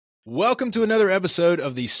Welcome to another episode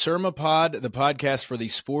of the SERMAPod, the podcast for the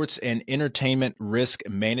Sports and Entertainment Risk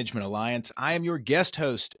Management Alliance. I am your guest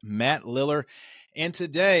host, Matt Liller, and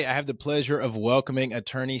today I have the pleasure of welcoming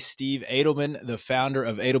attorney Steve Adelman, the founder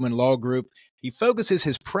of Adelman Law Group. He focuses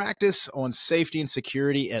his practice on safety and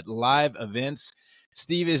security at live events.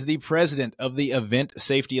 Steve is the president of the Event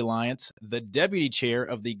Safety Alliance, the deputy chair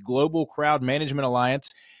of the Global Crowd Management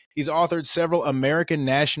Alliance. He's authored several American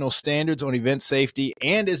national standards on event safety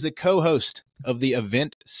and is the co-host of the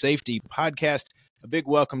Event Safety podcast. A big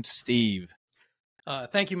welcome to Steve.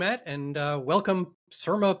 Thank you, Matt, and welcome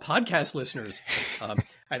SERMA podcast listeners.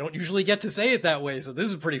 I don't usually get to say it that way, so this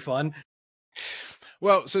is pretty fun.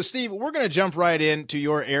 Well, so Steve, we're going to jump right into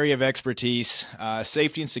your area of expertise,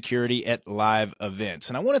 safety and security at live events.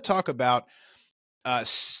 And I want to talk about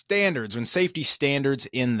standards and safety standards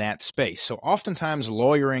in that space. So oftentimes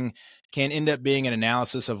lawyering can end up being an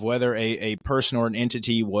analysis of whether a person or an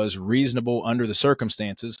entity was reasonable under the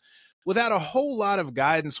circumstances without a whole lot of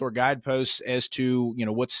guidance or guideposts as to,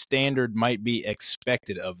 what standard might be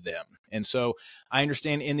expected of them. And so I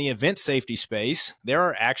understand in the event safety space, there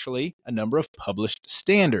are actually a number of published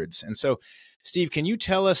standards. And so Steve, can you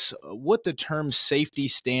tell us what the term safety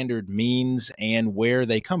standard means and where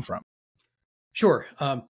they come from? Sure.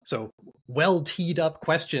 So well teed up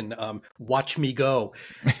question. Watch me go.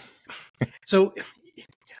 So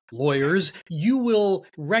lawyers, you will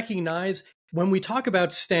recognize when we talk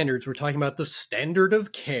about standards, we're talking about the standard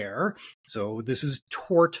of care. So this is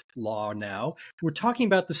tort law now. We're talking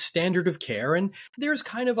about the standard of care, and there's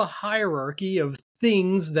kind of a hierarchy of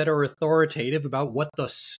things that are authoritative about what the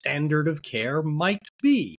standard of care might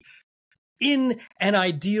be. In an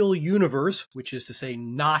ideal universe, which is to say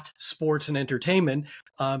not sports and entertainment,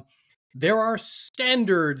 there are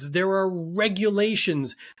standards, there are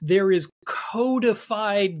regulations, there is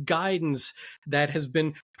codified guidance that has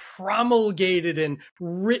been promulgated and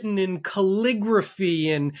written in calligraphy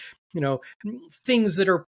and, things that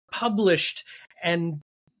are published and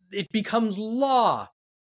it becomes law.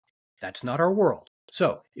 That's not our world.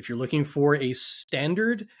 So if you're looking for a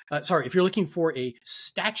standard, if you're looking for a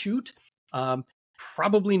statute,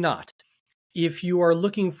 probably not. If you are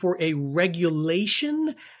looking for a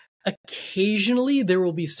regulation, occasionally there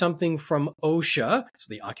will be something from OSHA, so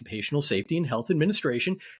the Occupational Safety and Health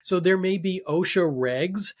Administration. So there may be OSHA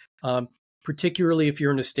regs, particularly if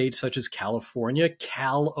you're in a state such as California.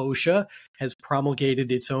 Cal OSHA has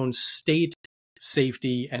promulgated its own state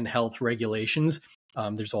safety and health regulations.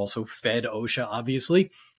 There's also Fed OSHA, obviously.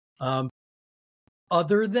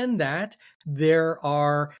 Other than that, there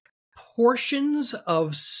are portions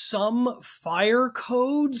of some fire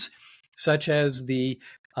codes, such as the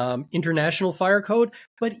International Fire Code,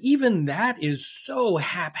 but even that is so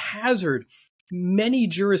haphazard. Many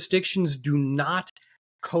jurisdictions do not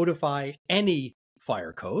codify any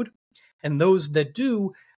fire code, and those that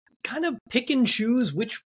do kind of pick and choose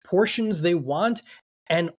which portions they want,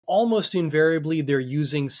 and almost invariably they're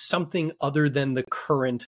using something other than the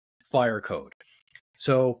current fire code.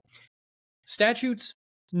 So statutes,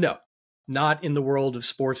 no, not in the world of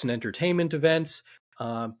sports and entertainment events.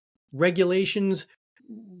 Regulations,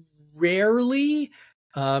 rarely,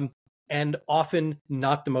 and often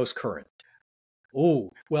not the most current.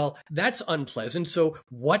 Oh, well, that's unpleasant. So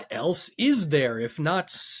what else is there if not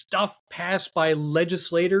stuff passed by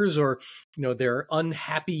legislators or, their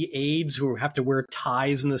unhappy aides who have to wear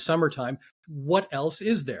ties in the summertime? What else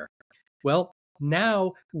is there? Well,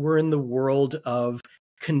 now we're in the world of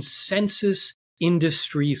consensus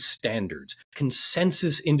industry standards.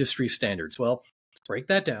 Consensus industry standards. Well, let's break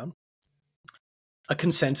that down. A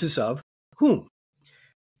consensus of whom?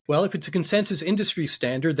 Well, if it's a consensus industry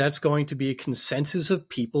standard, that's going to be a consensus of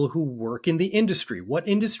people who work in the industry. What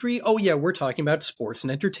industry? Oh, yeah, we're talking about sports and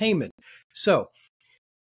entertainment. So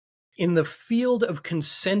in the field of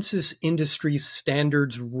consensus industry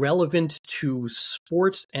standards relevant to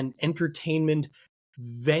sports and entertainment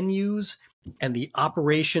venues and the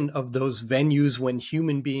operation of those venues when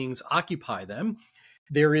human beings occupy them,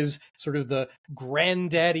 there is sort of the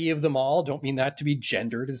granddaddy of them all. Don't mean that to be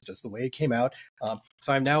gendered. It's just the way it came out.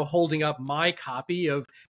 So I'm now holding up my copy of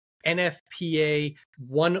NFPA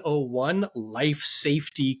 101 Life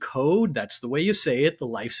Safety Code. That's the way you say it, the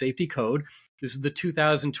Life Safety Code. This is the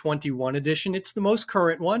 2021 edition. It's the most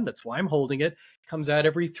current one. That's why I'm holding it. Comes out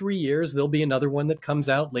every 3 years. There'll be another one that comes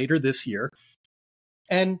out later this year.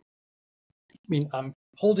 And I'm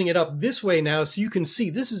holding it up this way now so you can see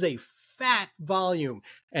this is a fat volume.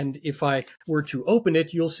 And if I were to open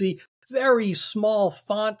it, you'll see very small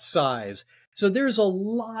font size. So there's a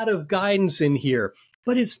lot of guidance in here.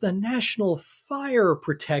 but it's the National Fire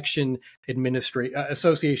Protection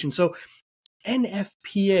Association. So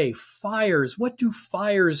NFPA, fires, what do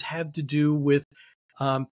fires have to do with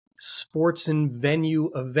sports and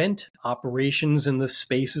venue event operations and the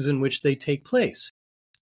spaces in which they take place?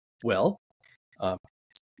 Well,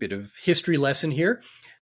 bit of history lesson here.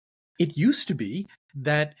 It used to be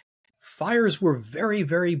that fires were very,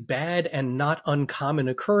 very bad and not uncommon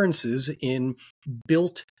occurrences in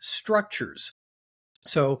built structures.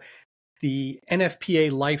 So the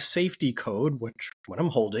NFPA Life Safety Code, which what I'm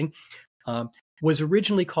holding, was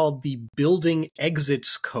originally called the Building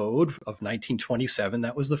Exits Code of 1927.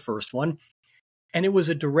 That was the first one. And it was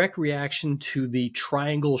a direct reaction to the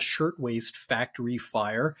Triangle Shirtwaist Factory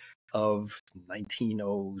fire of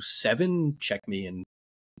 1907. Check me and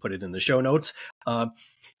put it in the show notes,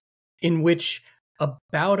 in which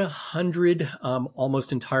about 100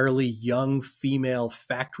 almost entirely young female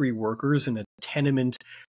factory workers in a tenement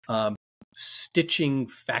stitching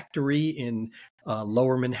factory in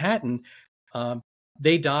lower Manhattan,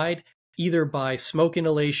 they died either by smoke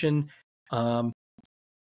inhalation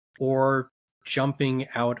or jumping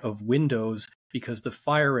out of windows because the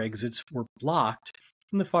fire exits were blocked.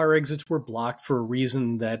 And the fire exits were blocked for a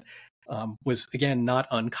reason that was, again, not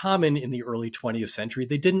uncommon in the early 20th century.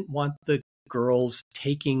 They didn't want the girls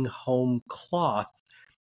taking home cloth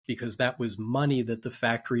because that was money that the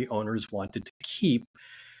factory owners wanted to keep.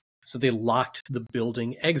 So they locked the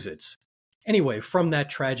building exits. Anyway, from that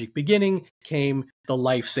tragic beginning came the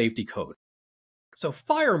Life Safety Code. So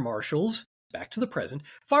fire marshals, back to the present,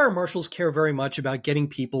 fire marshals care very much about getting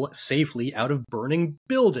people safely out of burning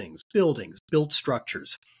buildings, built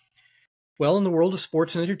structures. Well, in the world of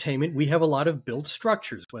sports and entertainment, we have a lot of built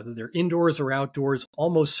structures, whether they're indoors or outdoors.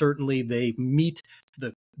 Almost certainly they meet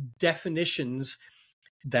the definitions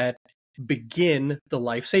that begin the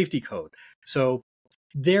Life Safety Code. So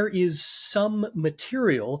there is some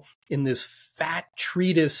material in this fat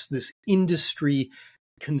treatise, this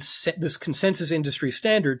consensus industry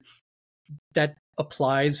standard that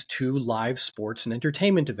applies to live sports and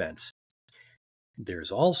entertainment events.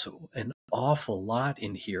 There's also an awful lot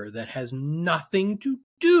in here that has nothing to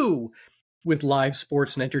do with live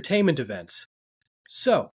sports and entertainment events.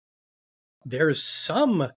 So there's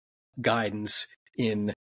some guidance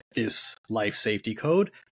in this Life Safety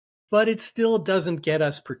Code, but it still doesn't get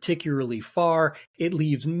us particularly far. It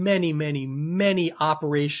leaves many, many, many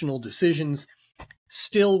operational decisions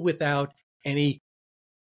still without any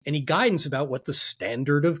guidance about what the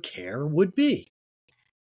standard of care would be.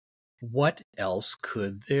 What else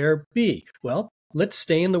could there be? Well, let's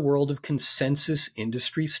stay in the world of consensus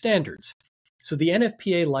industry standards. So the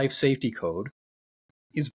NFPA Life Safety Code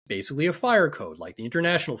is basically a fire code, like the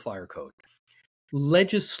International Fire Code.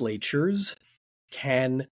 Legislatures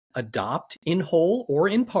can adopt in whole or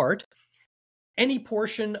in part any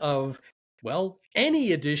portion of, well,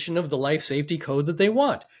 any edition of the Life Safety Code that they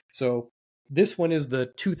want. So this one is the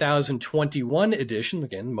 2021 edition,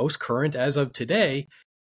 again, most current as of today.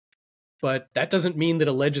 But that doesn't mean that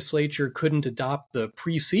a legislature couldn't adopt the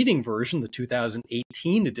preceding version, the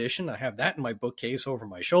 2018 edition. I have that in my bookcase over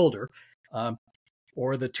my shoulder.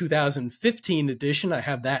 Or the 2015 edition, I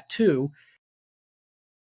have that too.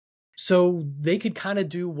 So they could kind of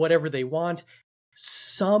do whatever they want.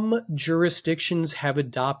 Some jurisdictions have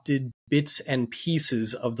adopted bits and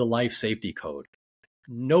pieces of the Life Safety Code.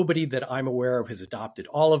 Nobody that I'm aware of has adopted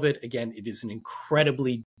all of it. Again, it is an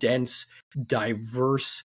incredibly dense,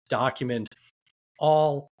 diverse document,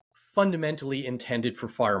 all fundamentally intended for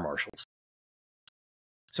fire marshals.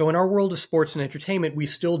 So in our world of sports and entertainment, we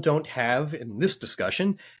still don't have, in this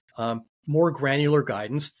discussion, more granular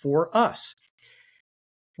guidance for us.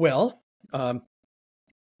 Well,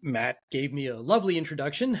 Matt gave me a lovely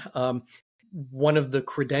introduction. One of the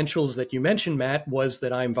credentials that you mentioned, Matt, was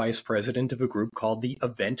that I'm vice president of a group called the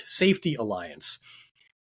Event Safety Alliance.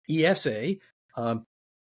 ESA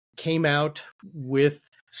came out with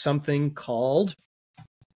something called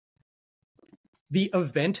the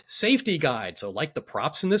Event Safety Guide. So like the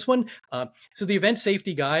props in this one. So the Event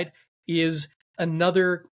Safety Guide is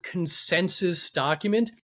another consensus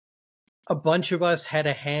document. A bunch of us had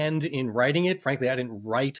a hand in writing it. Frankly, I didn't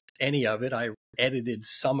write any of it. I edited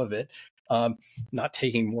some of it, not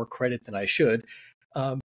taking more credit than I should.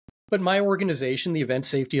 But my organization, the Event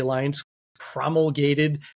Safety Alliance,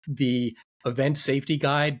 promulgated the Event Safety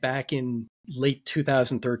Guide back in late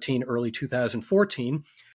 2013, early 2014,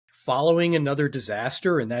 following another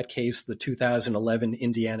disaster, in that case, the 2011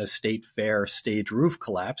 Indiana State Fair stage roof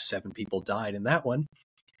collapse. 7 people died in that one.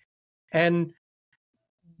 And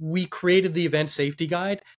we created the Event Safety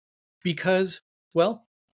Guide because, well,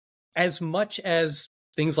 as much as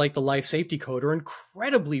things like the life safety code are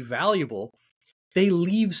incredibly valuable, they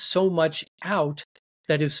leave so much out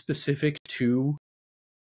that is specific to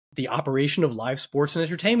the operation of live sports and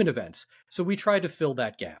entertainment events. So we try to fill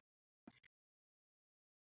that gap.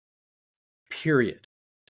 Period.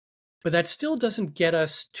 But that still doesn't get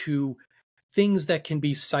us to things that can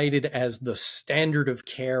be cited as the standard of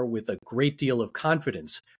care with a great deal of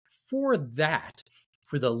confidence. For that,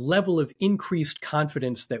 for the level of increased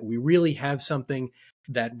confidence that we really have something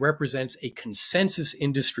that represents a consensus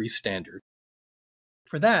industry standard,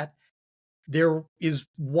 for that, there is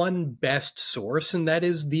one best source, and that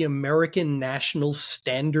is the American National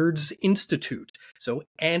Standards Institute. So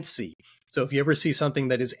ANSI. So if you ever see something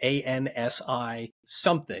that is ANSI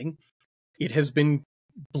something, it has been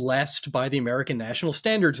blessed by the American National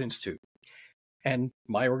Standards Institute. And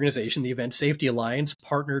my organization, the Event Safety Alliance,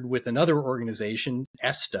 partnered with another organization,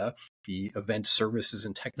 ESTA, the Event Services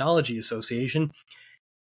and Technology Association,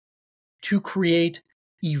 to create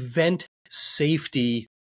event safety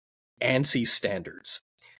ANSI standards.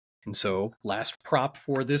 And so, last prop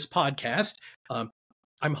for this podcast, I'm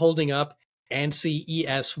holding up ANSI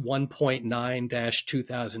ES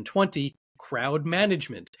 1.9-2020 crowd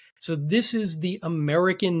management. So this is the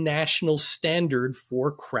American National Standard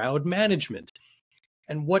for crowd management.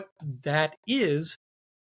 And what that is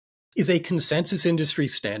a consensus industry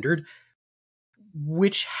standard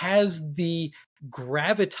which has the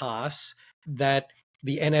gravitas that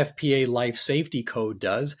the NFPA Life Safety Code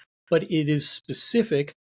does, but it is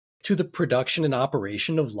specific to the production and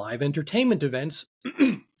operation of live entertainment events,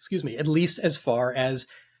 excuse me, at least as far as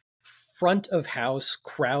front of house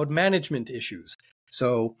crowd management issues.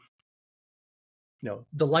 So,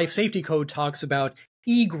 the Life Safety Code talks about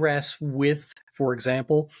egress with, for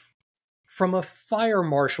example, from a fire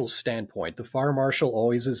marshal standpoint. The fire marshal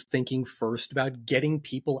always is thinking first about getting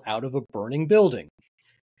people out of a burning building.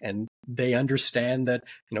 And they understand that,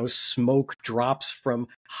 smoke drops from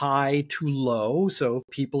high to low. So if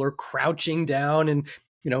people are crouching down and,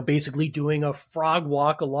 basically doing a frog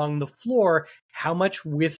walk along the floor, how much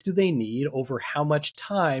width do they need over how much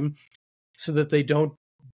time so that they don't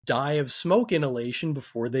die of smoke inhalation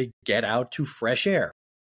before they get out to fresh air?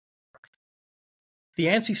 The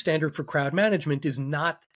ANSI standard for crowd management is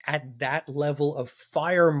not at that level of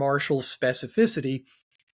fire marshal specificity.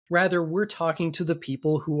 Rather, we're talking to the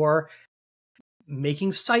people who are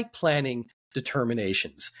making site planning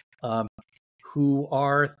determinations, who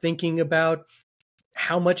are thinking about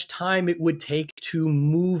how much time it would take to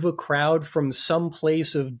move a crowd from some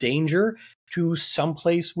place of danger to some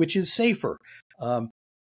place which is safer.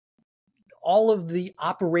 All of the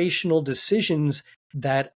operational decisions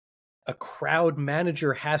that a crowd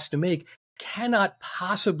manager has to make cannot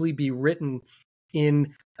possibly be written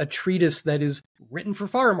in a treatise that is written for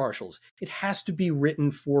fire marshals. It has to be written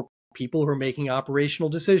for people who are making operational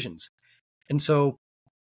decisions. And so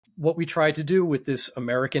what we try to do with this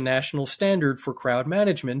American National Standard for crowd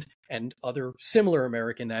management and other similar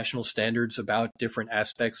American national standards about different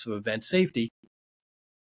aspects of event safety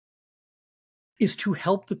is to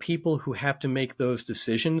help the people who have to make those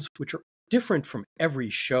decisions, which are different from every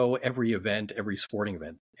show, every event, every sporting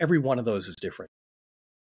event. Every one of those is different,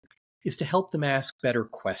 is to help them ask better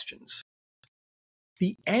questions.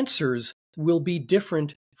 The answers will be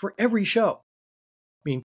different for every show. I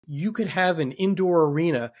mean, you could have an indoor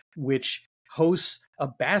arena which hosts a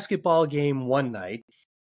basketball game one night,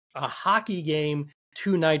 a hockey game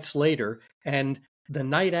 2 nights later, and the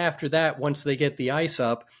night after that, once they get the ice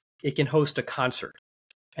up, it can host a concert.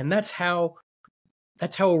 And that's how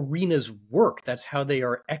arenas work. That's how they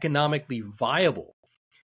are economically viable.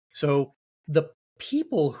 So the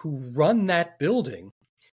people who run that building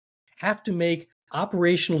have to make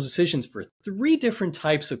operational decisions for 3 different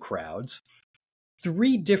types of crowds,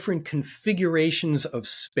 3 different configurations of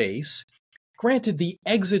space. Granted, the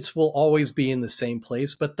exits will always be in the same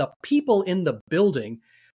place, but the people in the building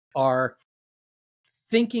are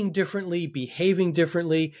thinking differently, behaving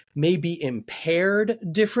differently, maybe impaired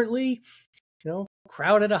differently.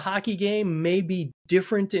 Crowd at a hockey game may be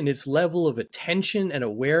different in its level of attention and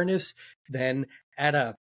awareness than at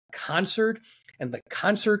a concert, and the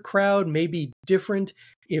concert crowd may be different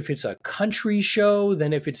if it's a country show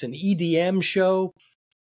than if it's an EDM show.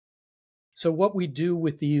 So what we do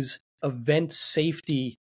with these event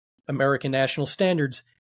safety American national standards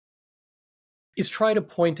is try to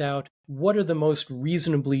point out what are the most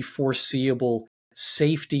reasonably foreseeable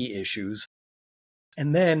safety issues,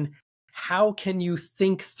 and then how can you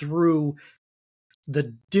think through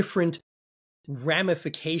the different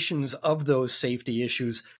ramifications of those safety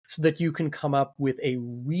issues so that you can come up with a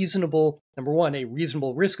reasonable, number one, a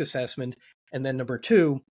reasonable risk assessment, And then number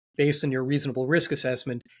two, based on your reasonable risk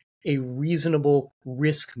assessment, a reasonable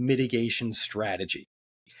risk mitigation strategy.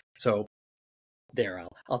 So there,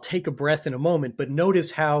 I'll take a breath in a moment, but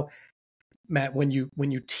notice how, Matt, when you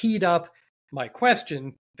teed up my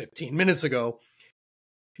question 15 minutes ago,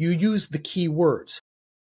 you used the key words.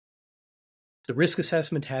 The risk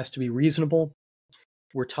assessment has to be reasonable.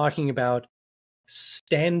 We're talking about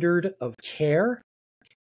standard of care.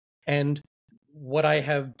 And what I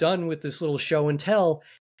have done with this little show and tell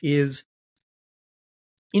is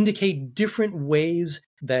indicate different ways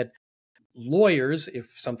that lawyers,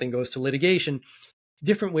 if something goes to litigation,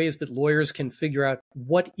 different ways that lawyers can figure out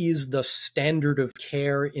what is the standard of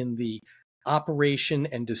care in the operation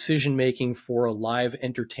and decision making for a live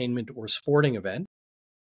entertainment or sporting event.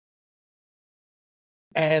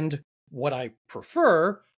 And what I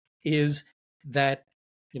prefer is that,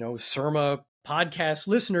 SERMA podcast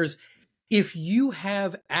listeners, if you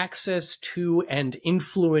have access to and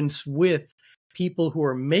influence with people who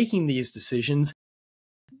are making these decisions,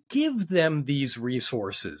 give them these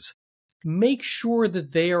resources. Make sure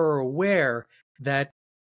that they are aware that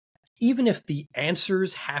even if the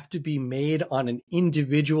answers have to be made on an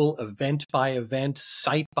individual event by event,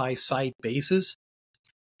 site by site basis,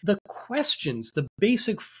 the questions, the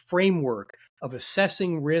basic framework of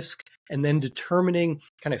assessing risk and then determining,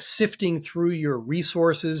 kind of sifting through your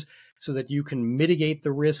resources so that you can mitigate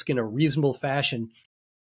the risk in a reasonable fashion,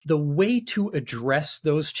 the way to address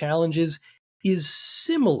those challenges is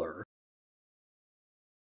similar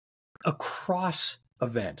across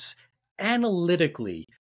events. Analytically,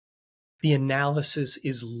 the analysis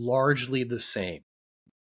is largely the same.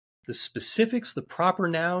 The specifics, the proper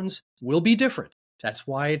nouns, will be different. That's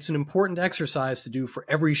why it's an important exercise to do for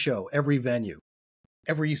every show, every venue,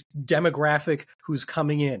 every demographic who's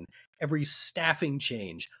coming in, every staffing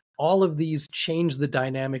change. All of these change the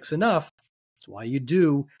dynamics enough. That's why you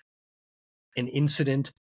do an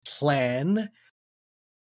incident plan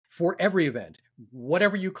for every event,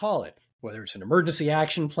 whatever you call it, whether it's an emergency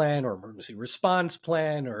action plan or emergency response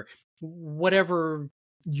plan or whatever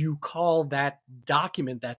you call that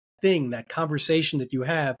document, that thing, that conversation that you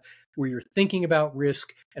have where you're thinking about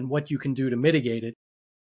risk and what you can do to mitigate it.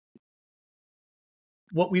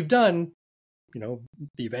 What we've done,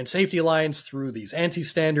 the Event Safety Alliance through these ANSI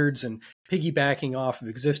standards and piggybacking off of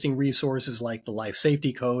existing resources like the Life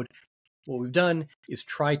Safety Code, what we've done is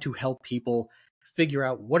try to help people figure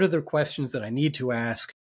out what are the questions that I need to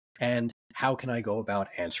ask and how can I go about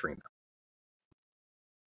answering them.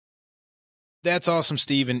 That's awesome,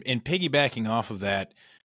 Steve. And piggybacking off of that,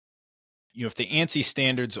 if the ANSI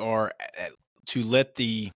standards are to let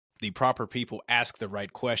the proper people ask the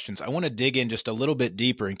right questions, I want to dig in just a little bit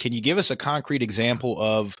deeper. And can you give us a concrete example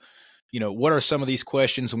of, what are some of these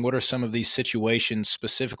questions and what are some of these situations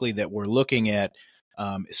specifically that we're looking at,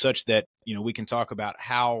 such that, we can talk about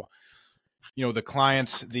how, the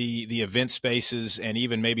clients, the event spaces, and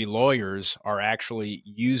even maybe lawyers are actually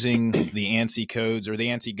using the ANSI codes or the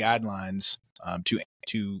ANSI guidelines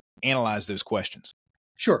to analyze those questions?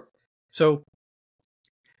 Sure. So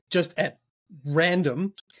just at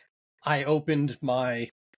random, I opened my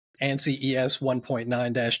ANSI ES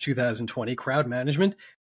 1.9-2020 crowd management,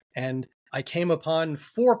 and I came upon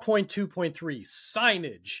 4.2.3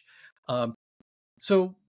 signage.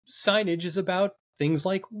 So signage is about things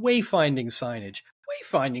like wayfinding signage.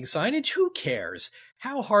 Wayfinding signage, who cares?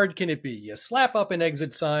 How hard can it be? You slap up an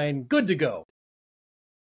exit sign, good to go.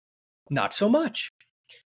 Not so much.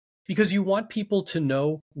 Because you want people to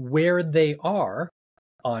know where they are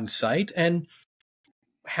on site and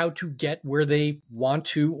how to get where they want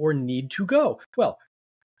to or need to go. Well,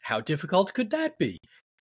 how difficult could that be?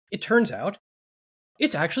 It turns out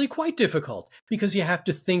it's actually quite difficult because you have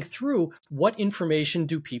to think through what information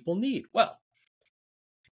do people need. Well,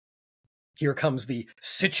 here comes the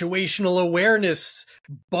situational awareness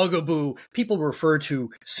bugaboo. People refer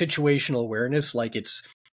to situational awareness like it's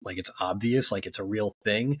obvious, like it's a real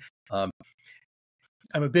thing. I'm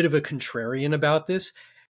a bit of a contrarian about this.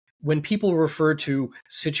 When people refer to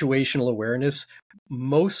situational awareness,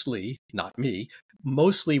 mostly, not me,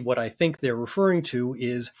 mostly what I think they're referring to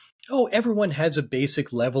is, everyone has a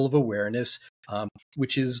basic level of awareness,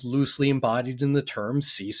 which is loosely embodied in the term,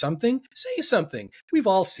 see something, say something. We've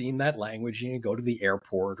all seen that language. You go to the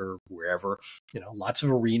airport or wherever, lots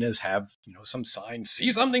of arenas have, some sign,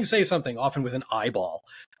 see something, say something, often with an eyeball.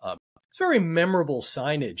 It's very memorable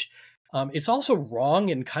signage. It's also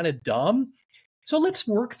wrong and kind of dumb. So let's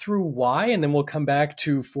work through why, and then we'll come back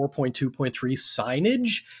to 4.2.3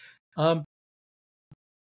 signage.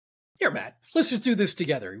 Here, Matt, let's just do this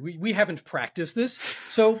together. We haven't practiced this.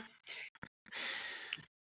 So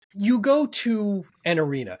You go to an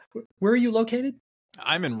arena. Where are you located?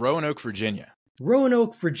 I'm in Roanoke, Virginia.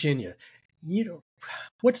 Roanoke, Virginia.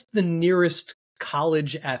 What's the nearest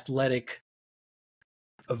college athletic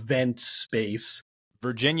event space?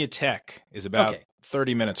 Virginia Tech is about Okay.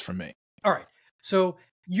 30 minutes from me. All right. So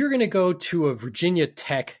you're going to go to a Virginia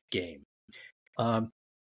Tech game.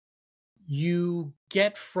 You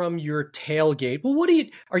get from your tailgate. Well,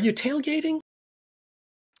 are you tailgating?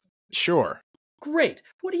 Sure. Great.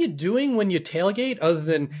 What are you doing when you tailgate other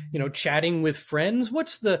than, chatting with friends?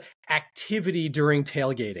 What's the activity during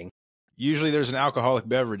tailgating? Usually there's an alcoholic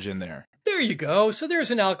beverage in there. There you go. So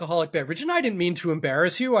there's an alcoholic beverage. And I didn't mean to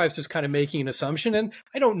embarrass you. I was just kind of making an assumption, and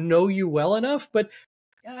I don't know you well enough, but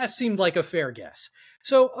that seemed like a fair guess.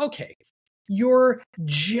 So, okay. Your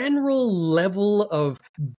general level of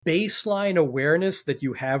baseline awareness that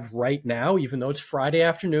you have right now, even though it's Friday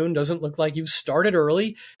afternoon, doesn't look like you've started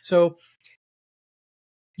early. So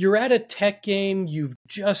you're at a tech game, you've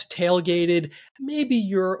just tailgated, maybe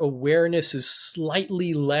your awareness is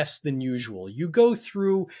slightly less than usual. You go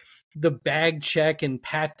through the bag check and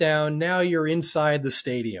pat down, now you're inside the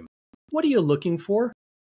stadium. What are you looking for?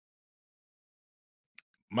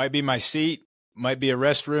 Might be my seat, might be a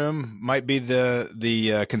restroom, might be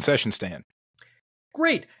the concession stand.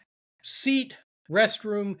 Great. Seat,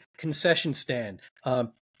 restroom, concession stand. Are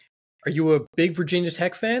you a big Virginia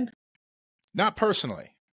Tech fan? Not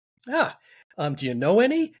personally. Do you know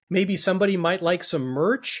any? Maybe somebody might like some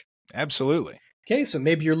merch? Absolutely. Okay, so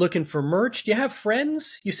maybe you're looking for merch. Do you have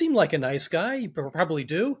friends? You seem like a nice guy. You probably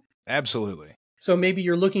do. Absolutely. So maybe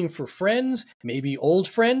you're looking for friends, maybe old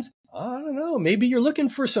friends. I don't know. Maybe you're looking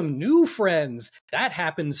for some new friends. That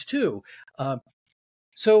happens too.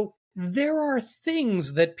 So there are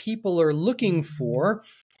things that people are looking for,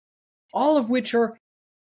 all of which are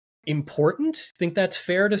important. Think that's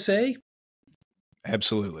fair to say?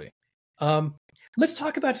 Absolutely. Let's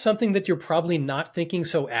talk about something that you're probably not thinking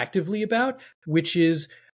so actively about, which is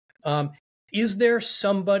there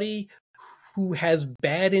somebody who has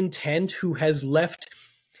bad intent, who has left,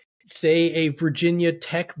 say, a Virginia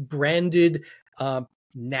Tech branded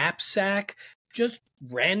knapsack just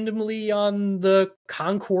randomly on the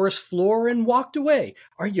concourse floor and walked away?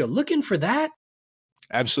 Are you looking for that?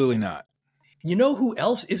 Absolutely not. You know who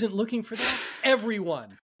else isn't looking for that?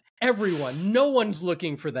 Everyone. No one's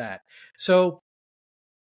looking for that. So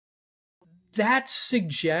that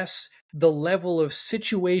suggests the level of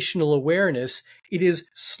situational awareness. It is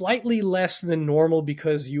slightly less than normal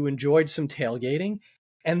because you enjoyed some tailgating.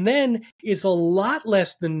 And then it's a lot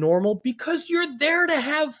less than normal because you're there to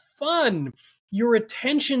have fun. Your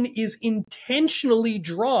attention is intentionally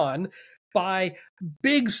drawn by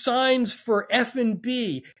big signs for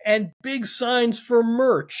F&B and big signs for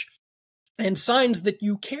merch and signs that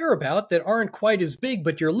you care about that aren't quite as big,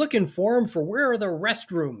 but you're looking for them for where are the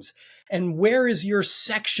restrooms and where is your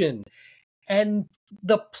section. And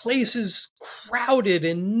the place is crowded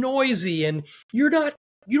and noisy and you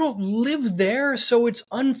don't live there, so it's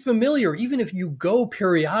unfamiliar. Even if you go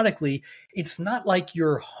periodically, it's not like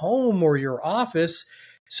your home or your office.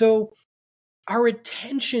 So our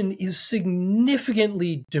attention is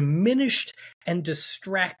significantly diminished and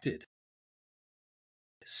distracted.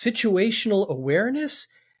 Situational awareness?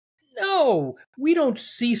 No, we don't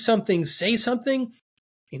see something, say something.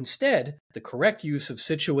 Instead, the correct use of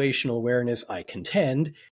situational awareness, I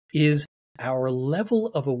contend, is our level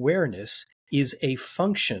of awareness is a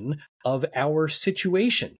function of our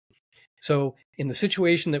situation. So in the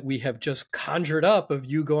situation that we have just conjured up of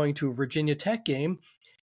you going to a Virginia Tech game,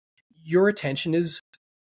 your attention is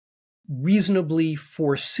reasonably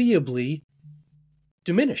foreseeably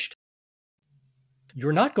diminished.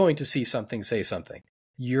 You're not going to see something, say something.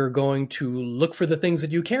 You're going to look for the things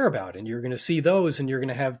that you care about, and you're going to see those, and you're going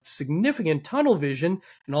to have significant tunnel vision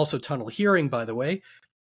and also tunnel hearing, by the way.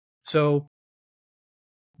 So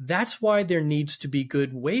that's why there needs to be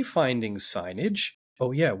good wayfinding signage.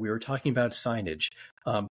 Oh, yeah, we were talking about signage.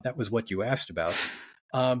 That was what you asked about.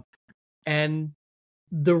 And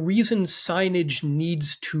the reason signage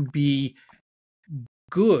needs to be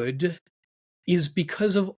good is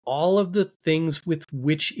because of all of the things with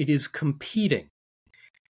which it is competing.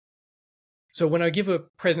 So when I give a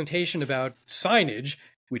presentation about signage,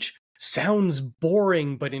 which sounds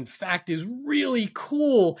boring, but in fact is really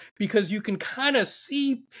cool because you can kind of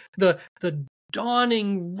see the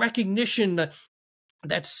dawning recognition,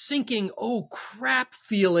 that sinking, oh crap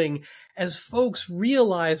feeling as folks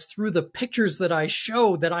realize through the pictures that I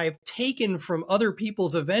show that I've taken from other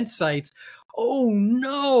people's event sites. Oh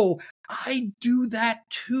no, I do that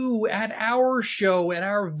too at our show, at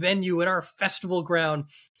our venue, at our festival ground.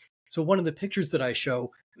 So one of the pictures that I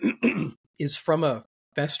show, is from a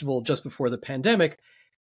festival just before the pandemic.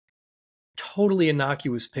 Totally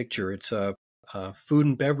innocuous picture. It's a food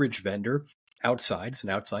and beverage vendor outside. It's an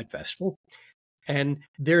outside festival. And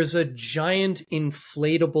there's a giant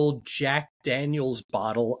inflatable Jack Daniels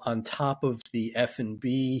bottle on top of the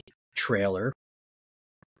F&B trailer.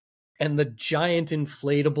 And the giant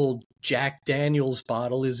inflatable Jack Daniels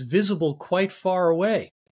bottle is visible quite far away.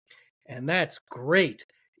 And that's great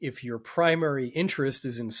if your primary interest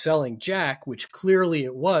is in selling Jack, which clearly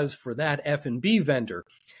it was for that F&B vendor.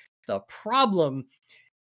 The problem,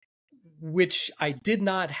 which I did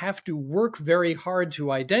not have to work very hard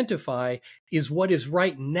to identify, is what is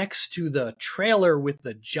right next to the trailer with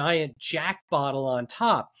the giant Jack bottle on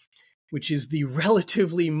top, which is the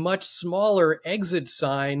relatively much smaller exit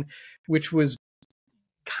sign, which was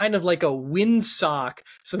kind of like a windsock.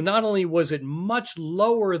 So not only was it much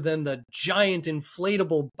lower than the giant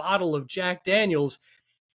inflatable bottle of Jack Daniels,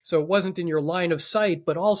 so it wasn't in your line of sight,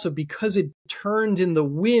 but also because it turned in the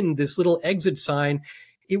wind, this little exit sign,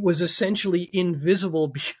 it was essentially invisible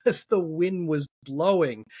because the wind was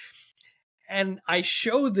blowing. And I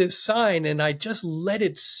show this sign and I just let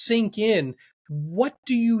it sink in. What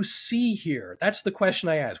do you see here? That's the question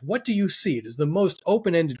I ask. What do you see? It is the most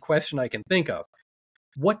open-ended question I can think of.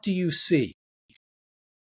 What do you see?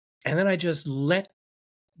 And then I just let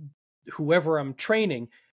whoever I'm training,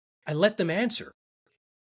 I let them answer.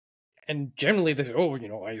 And generally they say, oh,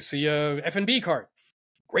 I see a F&B cart.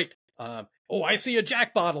 Great. Oh, I see a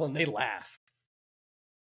Jack bottle, and they laugh.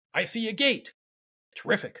 I see a gate.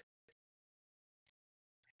 Terrific.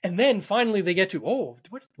 And then finally they get to, oh,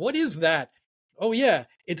 what is that? Oh yeah,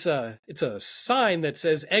 it's a sign that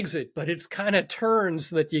says exit, but it's kind of turns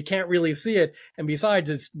so that you can't really see it. And besides,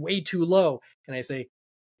 it's way too low. And I say,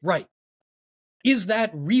 right. Is that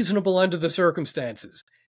reasonable under the circumstances?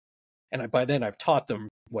 And by then I've taught them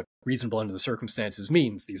what reasonable under the circumstances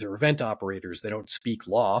means. These are event operators. They don't speak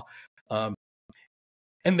law.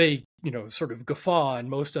 And they, sort of guffaw, and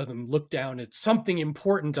most of them look down at something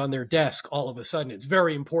important on their desk. All of a sudden, it's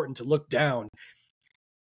very important to look down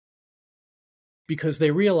because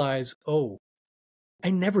they realize, oh, I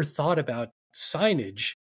never thought about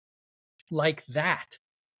signage like that.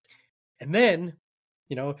 And then,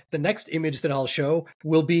 the next image that I'll show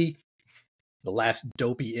will be the last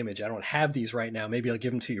dopey image. I don't have these right now. Maybe I'll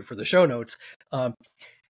give them to you for the show notes.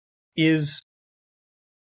 Is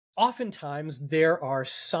oftentimes there are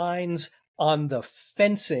signs on the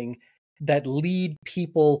fencing that lead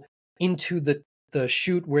people into the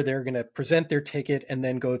chute where they're going to present their ticket and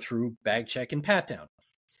then go through bag check and pat down.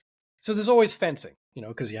 So there's always fencing,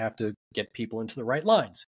 because you have to get people into the right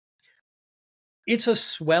lines. It's a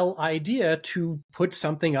swell idea to put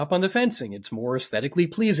something up on the fencing. It's more aesthetically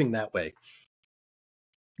pleasing that way.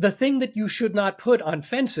 The thing that you should not put on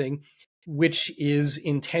fencing, which is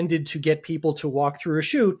intended to get people to walk through a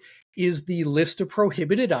chute, is the list of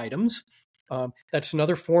prohibited items. That's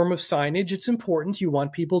another form of signage. It's important. You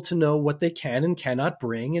want people to know what they can and cannot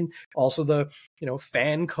bring. And also the,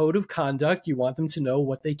 fan code of conduct. You want them to know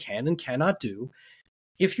what they can and cannot do.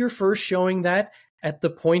 If you're first showing that at the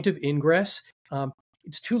point of ingress,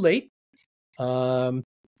 it's too late.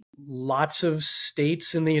 Lots of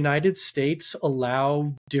states in the United States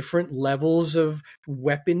allow different levels of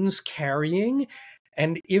weapons carrying.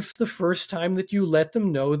 And if the first time that you let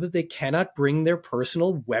them know that they cannot bring their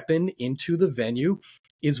personal weapon into the venue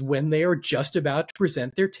is when they are just about to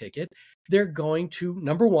present their ticket, they're going to,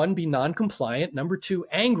 number one, be non-compliant, number two,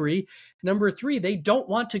 angry, number three, they don't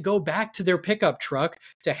want to go back to their pickup truck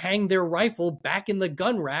to hang their rifle back in the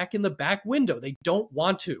gun rack in the back window. They don't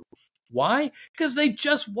want to. Why? Because they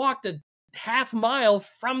just walked a half mile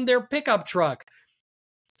from their pickup truck.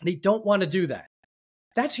 They don't want to do that.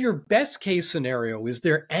 That's your best case scenario, is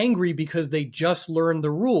they're angry because they just learned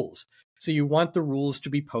the rules. So you want the rules to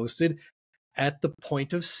be posted at the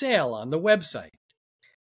point of sale on the website.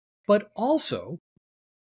 But also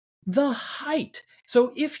the height.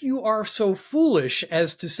 So if you are so foolish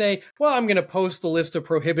as to say, well, I'm going to post the list of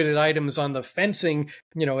prohibited items on the fencing,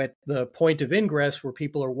 at the point of ingress where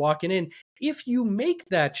people are walking in, if you make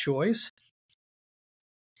that choice,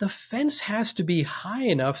 the fence has to be high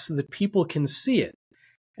enough so that people can see it.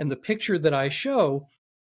 And the picture that I show,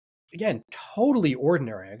 again, totally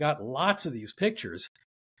ordinary, I got lots of these pictures,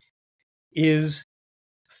 is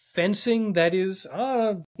fencing that is,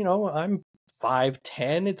 I'm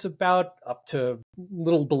 5'10". It's about up to a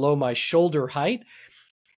little below my shoulder height.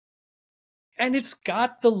 And it's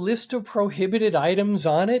got the list of prohibited items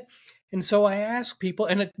on it. And so I ask people,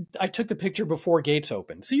 and I took the picture before gates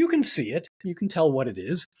open, so you can see it. You can tell what it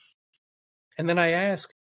is. And then I ask,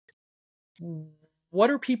 what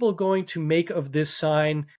are people going to make of this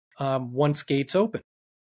sign once gates open?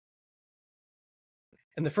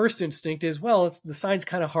 And the first instinct is, well, the sign's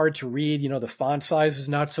kind of hard to read. The font size is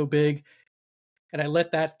not so big. And I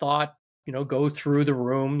let that thought, go through the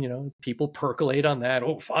room. People percolate on that.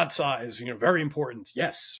 Oh, font size, very important.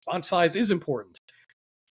 Yes, font size is important.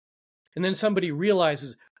 And then somebody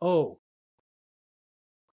realizes, oh,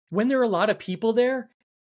 when there are a lot of people there,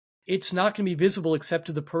 it's not going to be visible except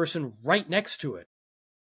to the person right next to it.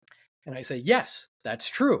 And I say, yes, that's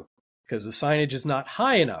true, because the signage is not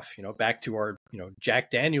high enough, back to our,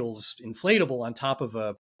 Jack Daniels inflatable on top of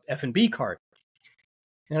a F&B cart.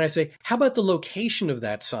 And I say, how about the location of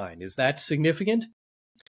that sign? Is that significant?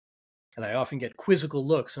 And I often get quizzical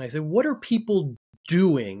looks. And I say, what are people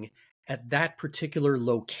doing at that particular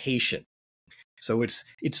location? So it's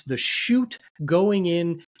the chute going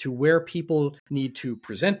in to where people need to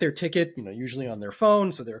present their ticket, usually on their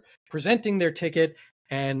phone. So they're presenting their ticket,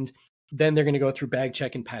 and then they're going to go through bag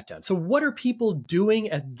check and pat down. So what are people doing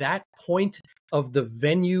at that point of the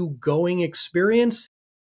venue going experience?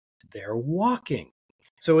 They're walking.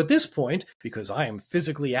 So at this point, because I am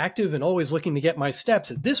physically active and always looking to get my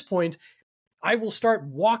steps, at this point, I will start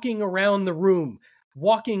walking around the room,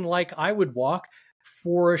 walking like I would walk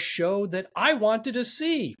for a show that I wanted to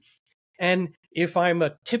see. And if I'm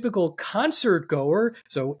a typical concert goer,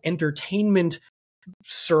 so entertainment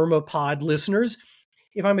SERMAPod listeners,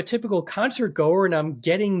 if I'm a typical concert goer and I'm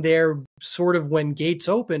getting there sort of when gates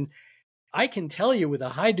open, I can tell you with a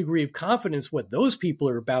high degree of confidence what those people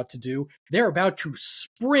are about to do. They're about to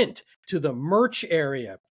sprint to the merch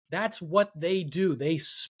area. That's what they do. They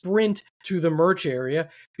sprint to the merch area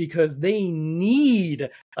because they need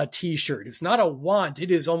a t-shirt. It's not a want.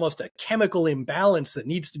 It is almost a chemical imbalance that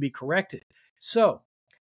needs to be corrected. So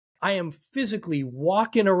I am physically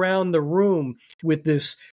walking around the room with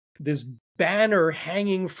this banner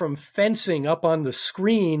hanging from fencing up on the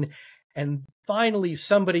screen. And finally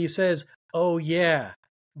somebody says, oh yeah,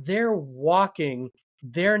 they're walking.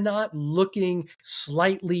 They're not looking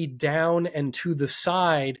slightly down and to the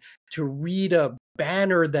side to read a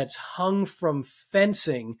banner that's hung from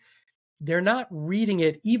fencing. They're not reading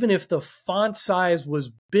it, even if the font size was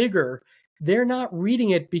bigger. They're not reading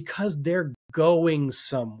it because they're going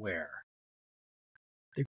somewhere.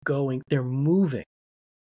 They're moving.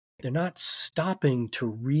 They're not stopping to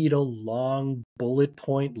read a long bullet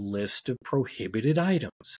point list of prohibited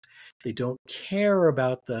items. They don't care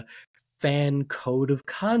about the fan code of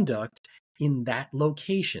conduct in that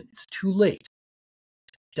location. It's too late.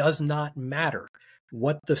 It does not matter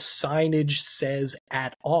what the signage says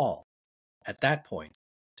at all. At that point,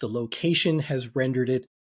 the location has rendered it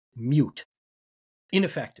mute,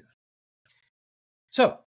 ineffective.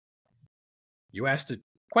 So, you asked a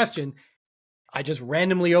question. I just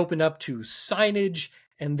randomly opened up to signage,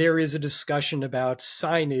 and there is a discussion about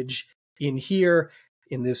signage in here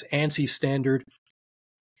in this ANSI standard.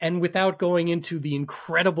 And without going into the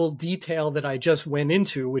incredible detail that I just went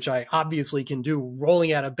into, which I obviously can do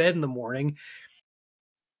rolling out of bed in the morning,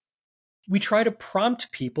 we try to prompt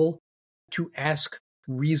people to ask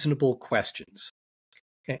reasonable questions.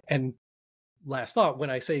 And last thought, when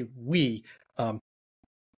I say we,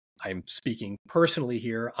 I'm speaking personally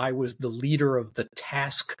here. I was the leader of the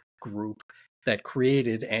task group that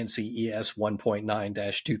created ANSI ES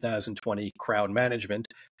 1.9-2020 crowd management,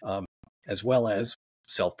 as well as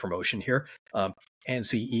self-promotion here,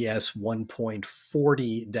 ANSI ES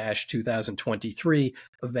 1.40-2023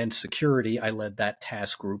 event security. I led that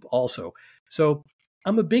task group also. So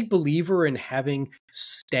I'm a big believer in having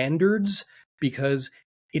standards because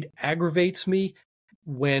it aggravates me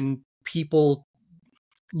when people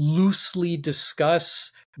loosely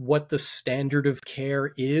discuss what the standard of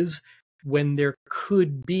care is when there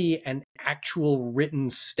could be an actual written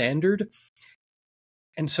standard.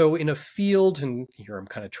 And so in a field, and here I'm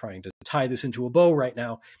kind of trying to tie this into a bow right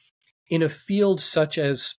now, in a field such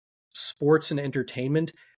as sports and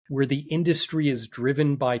entertainment, where the industry is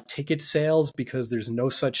driven by ticket sales because there's no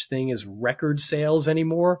such thing as record sales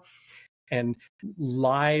anymore, and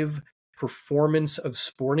live performance of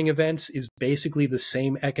sporting events is basically the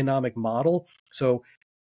same economic model. So,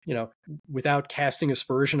 without casting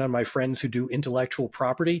aspersion on my friends who do intellectual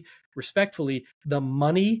property, respectfully, the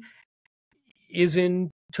money is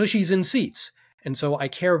in tushies and seats. And so I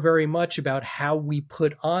care very much about how we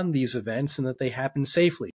put on these events and that they happen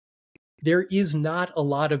safely. There is not a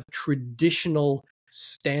lot of traditional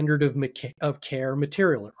standard of care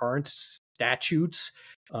material. There aren't statutes.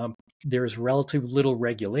 There's relatively little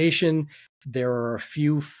regulation. There are a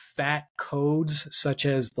few fat codes, such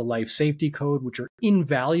as the Life Safety Code, which are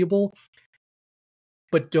invaluable.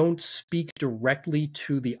 but don't speak directly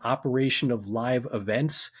to the operation of live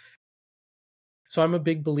events. So I'm a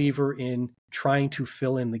big believer in trying to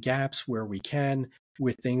fill in the gaps where we can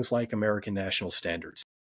with things like American national standards.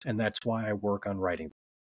 And that's why I work on writing them.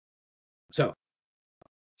 So,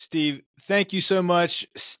 Steve, thank you so much.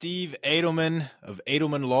 Steve Adelman of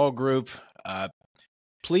Adelman Law Group.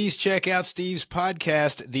 Please check out Steve's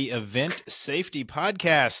podcast, the Event Safety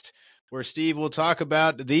Podcast, where Steve will talk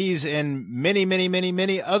about these and many, many, many,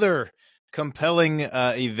 many other compelling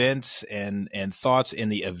events and thoughts in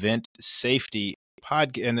the event safety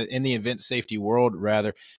in the event safety world,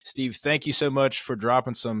 rather. Steve, thank you so much for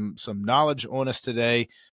dropping some knowledge on us today.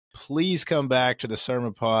 Please come back to the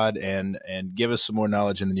SERMAPod and give us some more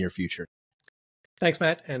knowledge in the near future. Thanks,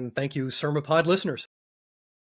 Matt, and thank you, SERMAPod listeners.